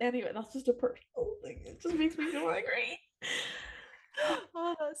 Anyway, that's just a personal thing. It just makes me so angry.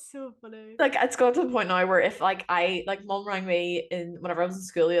 Oh, that's so funny. Like, it's got to the point now where if like mom rang me whenever I was in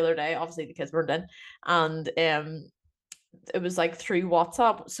school the other day, obviously the kids weren't in, and it was like through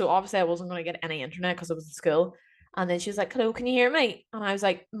WhatsApp, so obviously I wasn't going to get any internet because I was in school. And then she was like, "Hello, can you hear me?" And I was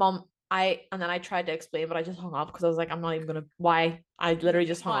like, "Mom, and then I tried to explain, but I just hung up because I was like, I'm not even gonna. Why? I literally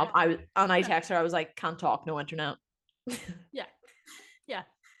just hung up. I texted her. I was like, "Can't talk, no internet." Yeah,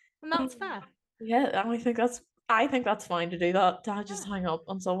 and that's fair. Yeah, I think that's fine to do that. To just hang up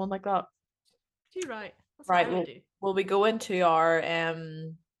on someone like that. You're right. That's Right. Will we go into our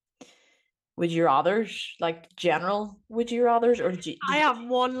would you rathers, like general would you rathers, or I have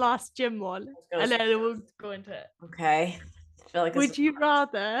one last gym one, and then we'll go into it. Okay. I feel like would you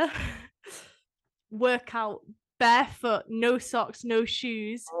rather work out barefoot, no socks, no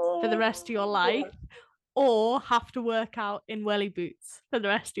shoes for the rest of your life, or have to work out in welly boots for the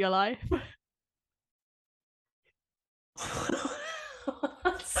rest of your life?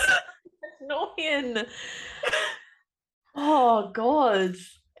 That's annoying. Oh God.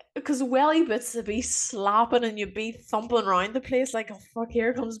 Because welly boots would be slapping and you'd be thumping around the place like, oh fuck,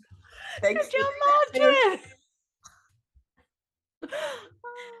 here comes big. Could you imagine?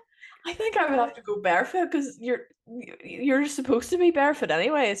 I think I would have to go barefoot because you're supposed to be barefoot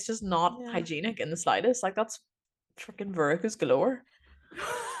anyway. It's just not hygienic in the slightest. Like, that's freaking verrucas galore.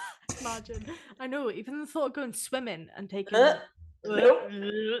 Imagine. I know, even the thought of going swimming and taking nope.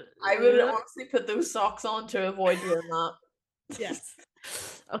 I would honestly put those socks on to avoid doing that. Yes.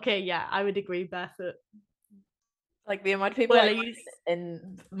 Okay, yeah, I would agree, barefoot. Like the amount of people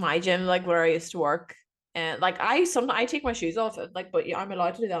in my gym, like where I used to work, and like I take my shoes off, like, but yeah, I'm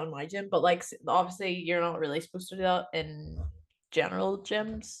allowed to do that in my gym. But like, obviously, you're not really supposed to do that in general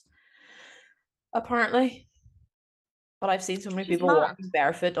gyms, apparently. But I've seen so many people walking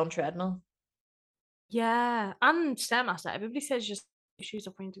barefoot on treadmill. Yeah, and Stairmaster. Everybody says just shoes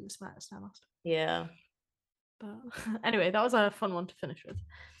off when you do the Stairmaster. Yeah. But anyway, that was a fun one to finish with.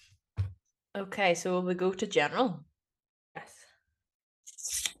 Okay, so will we go to general? Yes.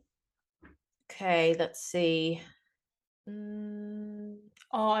 Okay, let's see.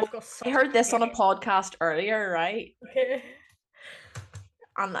 I've got. I heard this on a podcast earlier, right? Okay.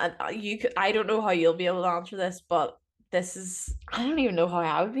 And I don't know how you'll be able to answer this, but I don't even know how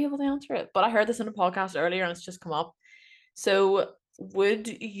I would be able to answer it. But I heard this in a podcast earlier, and it's just come up. So, would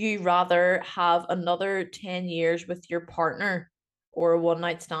you rather have another 10 years with your partner, or a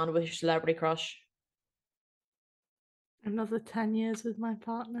one-night stand with your celebrity crush? Another 10 years with my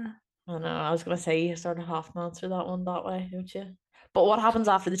partner. I know. I was gonna say you sort of have to answer that one that way, don't you? But what happens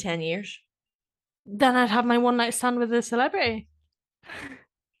after the 10 years? Then I'd have my one-night stand with a celebrity.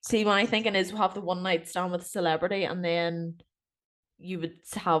 See, my thinking is we'll have the one-night stand with a celebrity, and then you would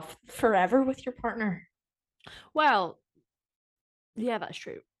have forever with your partner. Well, yeah, that's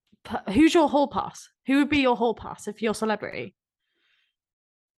true. Who's your hall pass? Who would be your hall pass if you're a celebrity?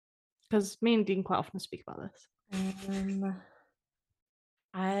 Because me and Dean quite often speak about this.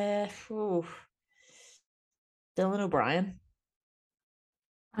 Dylan O'Brien.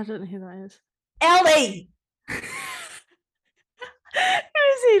 I don't know who that is. Ellie! Who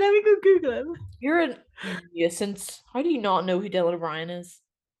is he? Let me go Google him. You're a nuisance. How do you not know who Dylan O'Brien is?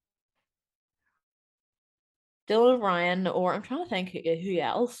 Dylan O'Brien, or I'm trying to think who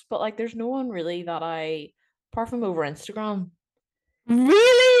else, but like there's no one really that apart from over Instagram.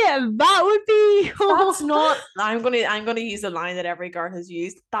 Really? That would be. That's not. I'm gonna use a line that every girl has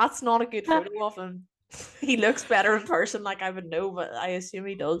used. That's not a good photo of him. He looks better in person, like I would know, but I assume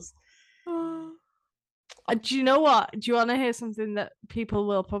he does. Do you know what? Do you want to hear something that people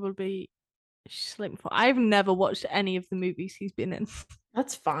will probably slink for? I've never watched any of the movies he's been in.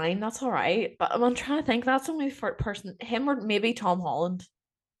 That's fine. That's all right. But I'm trying to think. That's the only person. Him or maybe Tom Holland.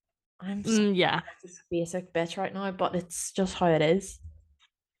 I'm so this basic bitch right now, but it's just how it is.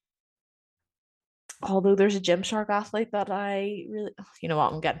 Although there's a Gymshark athlete that I really, you know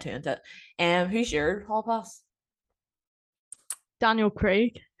what, I'm getting too into it. Who's your hall pass? Daniel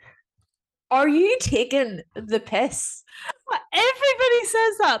Craig. Are you taking the piss? Everybody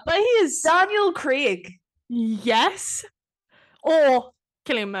says that, but he is Daniel Craig. Yes. Or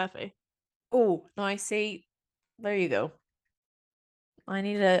Cillian Murphy. Oh, now I see. There you go. I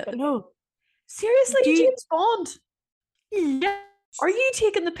need a. No. Seriously, James Bond? Yeah. Are you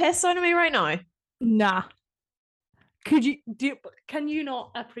taking the piss out of me right now? Nah. Can you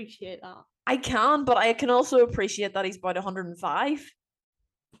not appreciate that? I can, but I can also appreciate that he's about 105.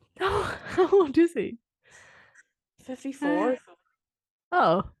 How old is he? 54.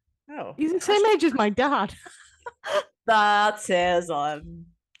 Oh. He's the same age as my dad. That says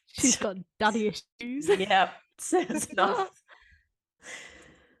she's got daddy issues. Yep, says enough.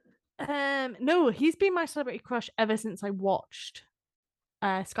 No, he's been my celebrity crush ever since I watched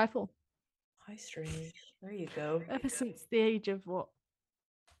Skyfall. How strange. There you go. Ever since the age of what?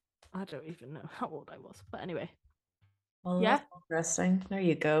 I don't even know how old I was, but anyway. Well, yeah, that's interesting. There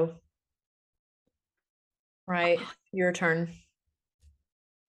you go. Right, your turn.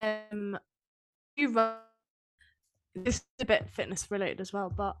 This is a bit fitness related as well,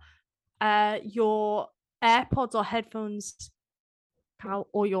 but your AirPods or headphones out,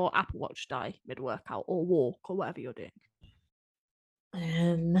 or your Apple Watch die mid-workout or walk or whatever you're doing.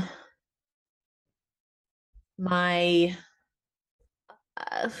 My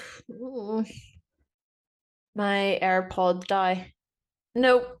my AirPod die.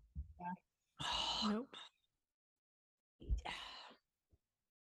 Nope. Nope.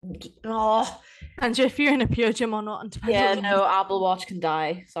 Oh. And if you're in a pure gym or not, yeah, no, Apple Watch can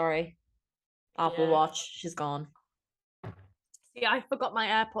die. Sorry. Apple Watch, she's gone. See, I forgot my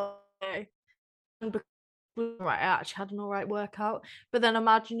AirPod. Right, I actually had an alright workout. But then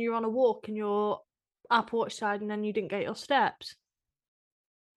imagine you're on a walk and your Apple Watch died and then you didn't get your steps.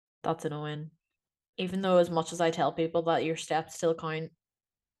 That's annoying. Even though as much as I tell people that your steps still count.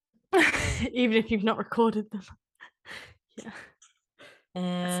 Even if you've not recorded them. Yeah.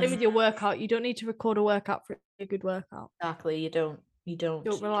 Same with your workout. You don't need to record a workout for a good workout. Exactly. You don't.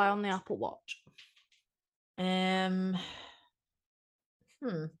 Don't rely on the Apple Watch.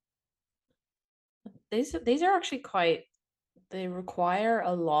 These are actually quite. They require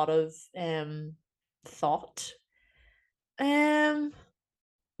a lot of thought.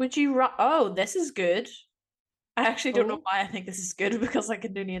 Would you? Oh, this is good. I actually don't know why I think this is good because I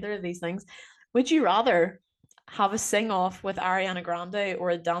can do neither of these things. Would you rather have a sing off with Ariana Grande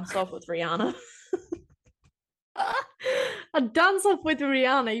or a dance off with Rihanna? A dance off with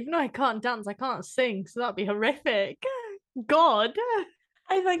Rihanna, even though I can't dance, I can't sing, so that'd be horrific. God.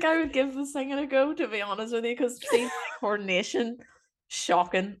 I think I would give the singing a go, to be honest with you, because seeing my coordination,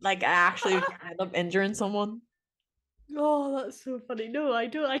 shocking. Like, I actually would end up injuring someone. Oh, that's so funny. No, I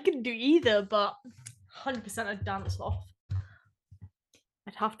don't. I can do either, but 100% a dance off.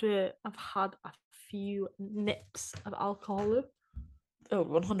 I'd have to have had a few nips of alcohol. Oh,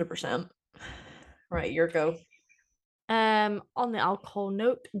 100%. Right, your go. On the alcohol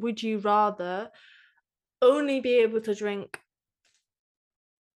note, would you rather only be able to drink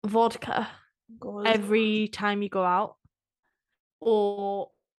vodka every time you go out,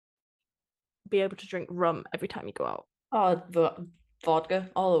 or be able to drink rum every time you go out? Oh, vodka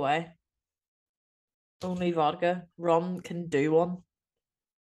all the way. Only vodka. Rum can do one.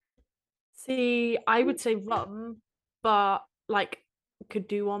 See, I would say rum, but like could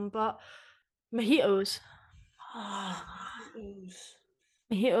do one, but mojitos.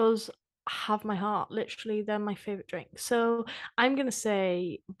 Mojitos have my heart. Literally, they're my favorite drink. So I'm gonna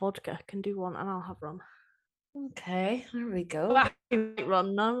say vodka can do one, and I'll have rum. Okay, there we go.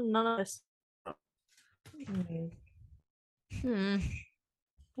 Rum, none of this.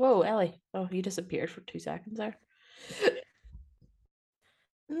 Whoa, Ellie. Oh, you disappeared for 2 seconds there.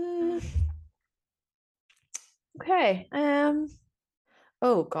 Okay.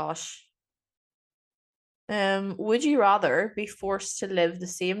 Oh gosh. Would you rather be forced to live the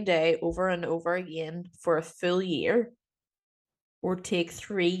same day over and over again for a full year, or take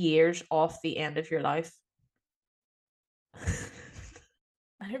 3 years off the end of your life?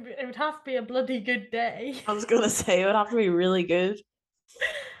 It would have to be a bloody good day. I was gonna say it would have to be really good.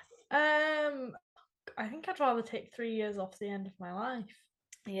 I think I'd rather take 3 years off the end of my life.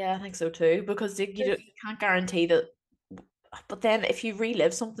 Yeah, I think so too, because you can't guarantee that. But then if you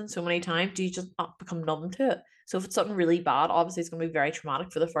relive something so many times, do you just not become numb to it? So if it's something really bad, obviously it's going to be very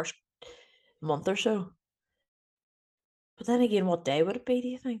traumatic for the first month or so. But then again, what day would it be, do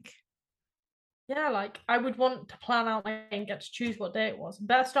you think? Yeah, like I would want to plan out my day and get to choose what day it was.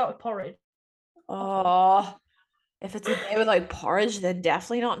 Better start with porridge. Oh, if it's a day without porridge, then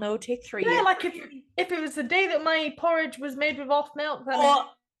definitely not. No, take 3 years. Yeah, like if it was the day that my porridge was made with off milk, then God.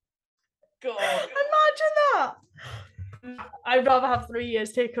 Imagine that. I'd rather have 3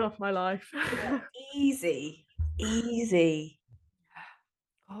 years taken off my life. Easy.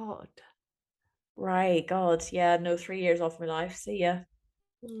 God. Right, God, yeah, no, 3 years off my life. See ya.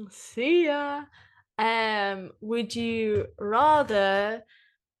 See ya. Would you rather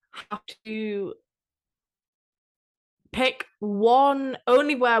have to pick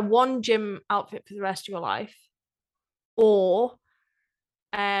only wear one gym outfit for the rest of your life, or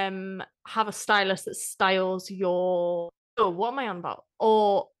have a stylist that styles your what am I on about?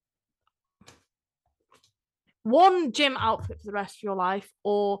 Or one gym outfit for the rest of your life,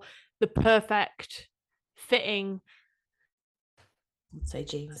 or the perfect fitting Let's say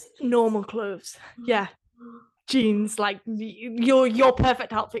jeans. normal clothes. Yeah. Jeans, like your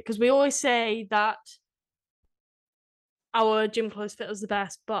perfect outfit, because we always say that our gym clothes fit us the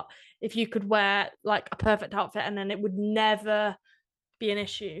best, but if you could wear like a perfect outfit and then it would never be an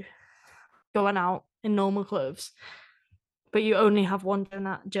issue going out in normal clothes, but you only have one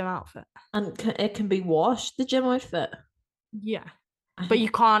gym outfit. And it can be washed, the gym outfit. Yeah, but you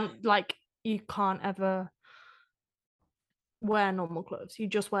can't ever wear normal clothes. You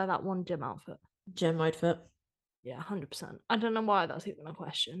just wear that one gym outfit. Gym outfit. Yeah, 100%. I don't know why that's even a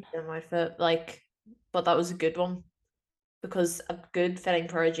question. Gym outfit, like, but that was a good one because a good fitting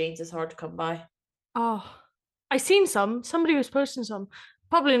pair of jeans is hard to come by. Oh, I seen some. Somebody was posting some.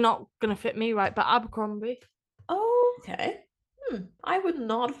 Probably not gonna fit me right, but Abercrombie. Oh, okay. I would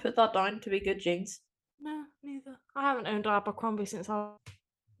not have put that down to be good jeans. No, neither. I haven't owned Abercrombie since I was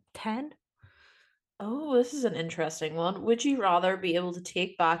 10. Oh, this is an interesting one. Would you rather be able to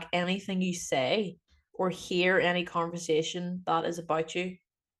take back anything you say or hear any conversation that is about you?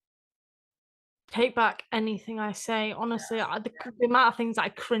 Take back anything I say. Honestly, the amount of things I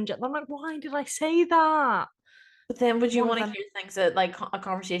cringe at. I'm like, why did I say that? But then would you One of want to them. hear things that like a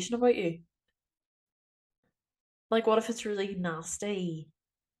conversation about you? Like what if it's really nasty?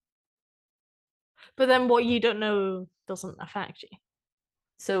 But then what you don't know doesn't affect you.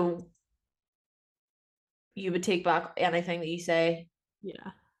 So you would take back anything that you say.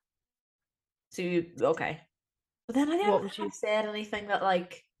 Yeah. So okay. But then I never What would you? said anything that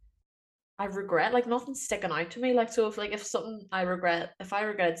like I regret. Like nothing's sticking out to me. Like so if something I regret, if I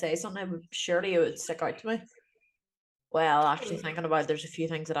regret say something, surely it would stick out to me. Well, actually thinking about it, there's a few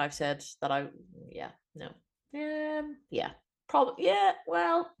things that I've said that yeah, no. Yeah. Probably yeah,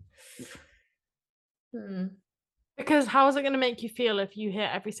 well. Because how is it going to make you feel if you hear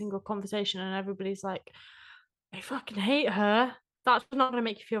every single conversation and everybody's like, I fucking hate her? That's not going to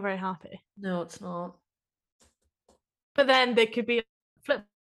make you feel very happy. No, it's not. But then there could be flip.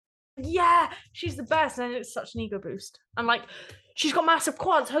 Yeah, she's the best, and it's such an ego boost. And like, she's got massive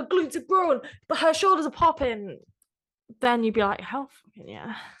quads, her glutes are growing, but her shoulders are popping. Then you'd be like, hell fucking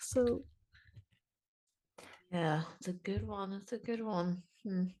yeah. So Yeah, it's a good one. It's a good one.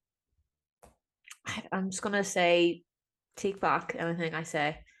 I'm just gonna say take back anything I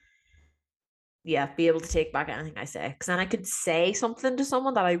say. Yeah, be able to take back anything I say. Because then I could say something to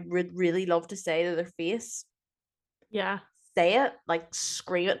someone that I would really love to say to their face. yeah. Say it, like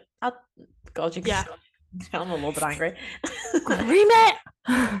scream it at God, you Yeah. I'm a little bit angry. Scream it.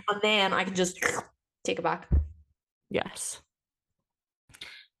 And then I can just take it back. Yes.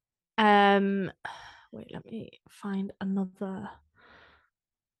 Wait, let me find another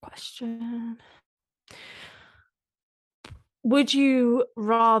question. Would you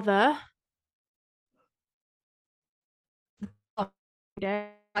rather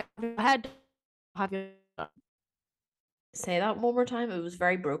head have your Say that one more time. It was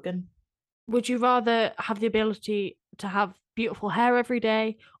very broken. would you rather have the ability to have beautiful hair every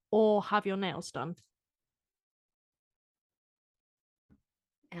day or have your nails done?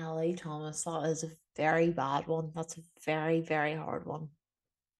 Ellie Thomas, that is a very bad one. That's a very, very hard one.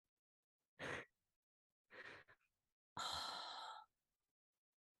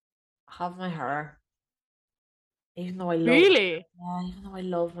 Have my hair. Even though I love Really? yeah, even though I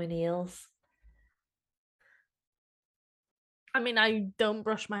love my nails. I mean, I don't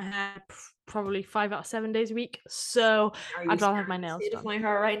brush my hair probably 5 out of 7 days a week, so I'd rather have my nails State of done. my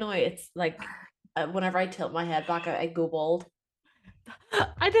hair right now, it's like whenever I tilt my head back, I go bald.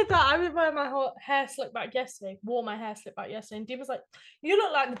 I did that. I was wearing my whole hair slicked back yesterday. Wore my hair slicked back yesterday, and Dean was like, "You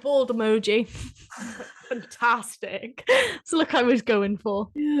look like the bald emoji." Fantastic. So look, I was going for.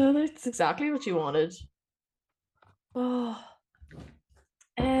 Yeah, that's exactly what you wanted. Oh,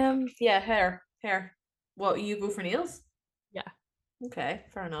 yeah, hair. What you go for nails? Yeah. Okay,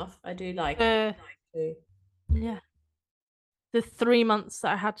 fair enough. I do like to. Yeah. The 3 months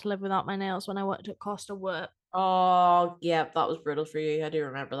that I had to live without my nails when I worked at Costa were Oh, yeah, that was brutal for you. I do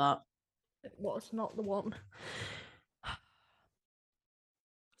remember that. it was not the one.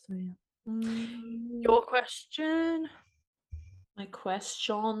 So yeah. Mm, Your question. my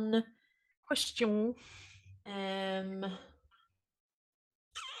question. Are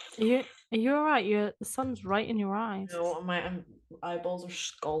you all right? The sun's right in your eyes. No, my eyeballs are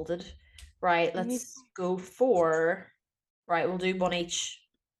scalded. Right, let's go for. Right, we'll do one each.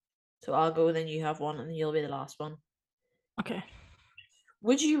 So I'll go, then you have one, and then you'll be the last one. Okay.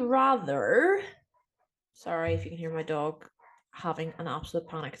 Would you rather? Sorry if you can hear my dog having an absolute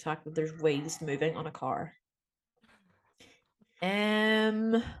panic attack that there's wheels moving on a car.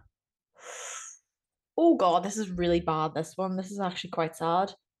 Oh God, this is really bad. This is actually quite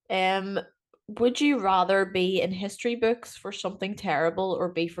sad. Would you rather be in history books for something terrible or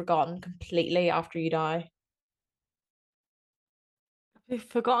be forgotten completely after you die? I've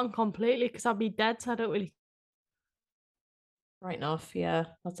forgotten completely because I'll be dead, so I don't really. Right enough, yeah.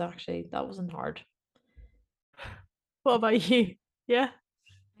 That wasn't hard. What about you? Yeah.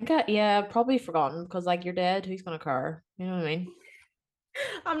 Yeah, probably forgotten because like you're dead, who's gonna care? You know what I mean?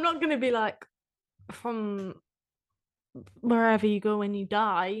 I'm not gonna be like from wherever you go when you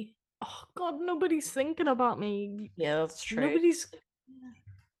die. Oh God, nobody's thinking about me. Yeah, that's true. Nobody's.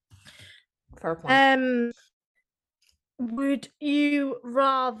 Fair point. Would you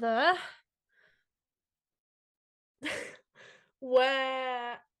rather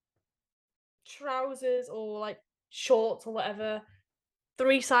wear trousers or like shorts or whatever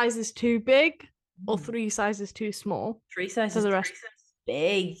 3 sizes too big or 3 sizes too small? 3 sizes for the rest.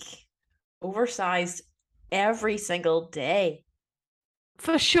 big, oversized every single day.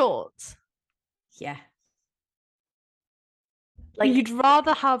 For shorts? Yeah. Like you'd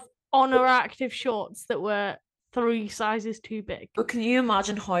rather have Honor Active shorts that were 3 sizes too big. But can you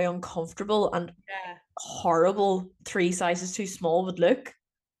imagine how uncomfortable and horrible 3 sizes too small would look?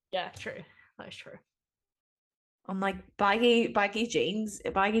 Yeah, true. That's true. And like baggy jeans,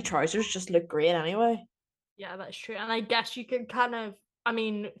 baggy trousers just look great anyway. Yeah, that's true. And I guess you can kind of,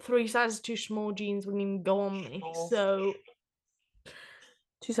 3 sizes too small jeans wouldn't even go on me. So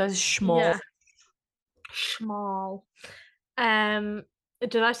 2 sizes small. Yeah. Small.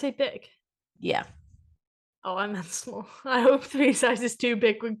 Did I say big? Yeah. Oh, I meant small. I hope 3 sizes too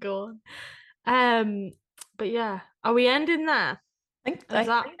big would go on. But yeah, are we ending there? I think Is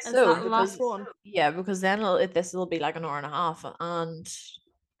that the last one? Yeah, because then this will be like an hour and a half, but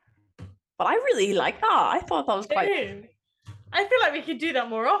I really like that. I thought that was quite. I feel like we could do that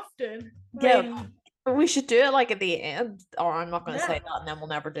more often. Yeah, we should do it like at the end, or I'm not going to say that, and then we'll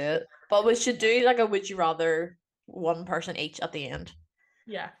never do it. But we should do like a would you rather, one person each at the end.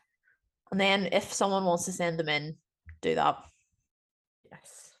 Yeah. And then if someone wants to send them in, do that.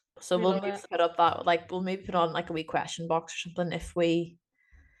 Yes. So we'll maybe put up that, like we'll maybe put on like a wee question box or something if we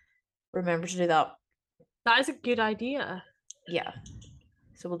remember to do that. That is a good idea. Yeah.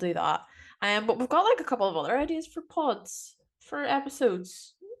 So we'll do that. But we've got like a couple of other ideas for pods, for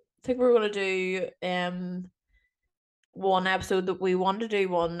episodes. I think we're gonna do one episode that we want to do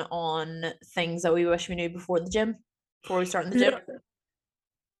one on things that we wish we knew before the gym, before we start in the gym.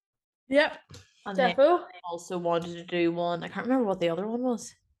 Yep. And then I also wanted to do one. I can't remember what the other one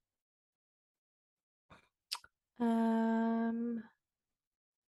was. I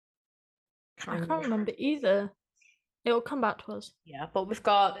can't remember either. It'll come back to us. Yeah, but we've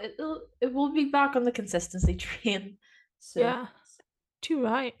got it will be back on the consistency train. So. Yeah. Too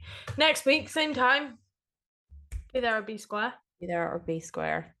right. Next week, same time. Be there or be square. Be there or be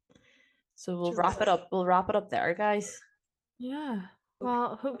square. So we'll wrap it up. We'll wrap it up there, guys. Yeah.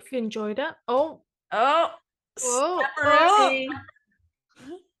 Well, I hope you enjoyed it. Oh. I'll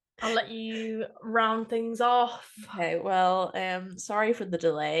let you round things off. Okay, well, sorry for the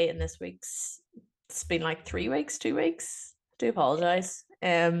delay in this week's. It's been like 3 weeks, 2 weeks. I do apologize.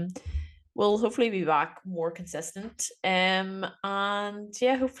 We'll hopefully be back more consistent. And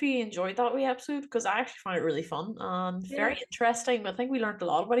yeah, hopefully you enjoyed that wee episode because I actually found it really fun and very interesting. I think we learned a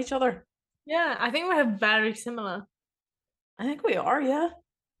lot about each other. Yeah, I think we're very similar. I think we are, yeah.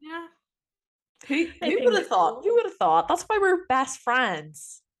 Yeah. Who would have thought? Who would have thought? That's why we're best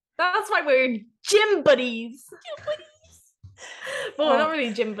friends. That's why we're gym buddies. But we're not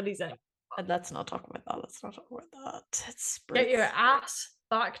really gym buddies anymore. Let's not talk about that. Let's not talk about that. Get your ass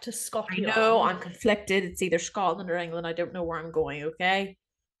back to Scotland. I know, I'm conflicted. It's either Scotland or England. I don't know where I'm going, okay?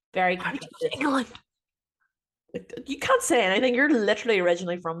 Very conflicted. England. You can't say anything. You're literally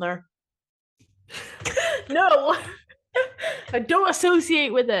originally from there. No. I don't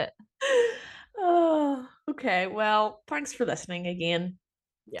associate with it. Oh, okay. Well, thanks for listening again.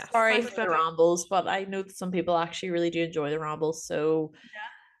 Yeah. Sorry for the rambles, but I know that some people actually really do enjoy the rambles. So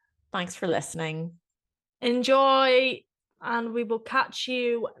thanks for listening. Enjoy, and we will catch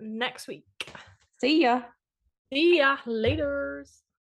you next week. See ya. See ya later.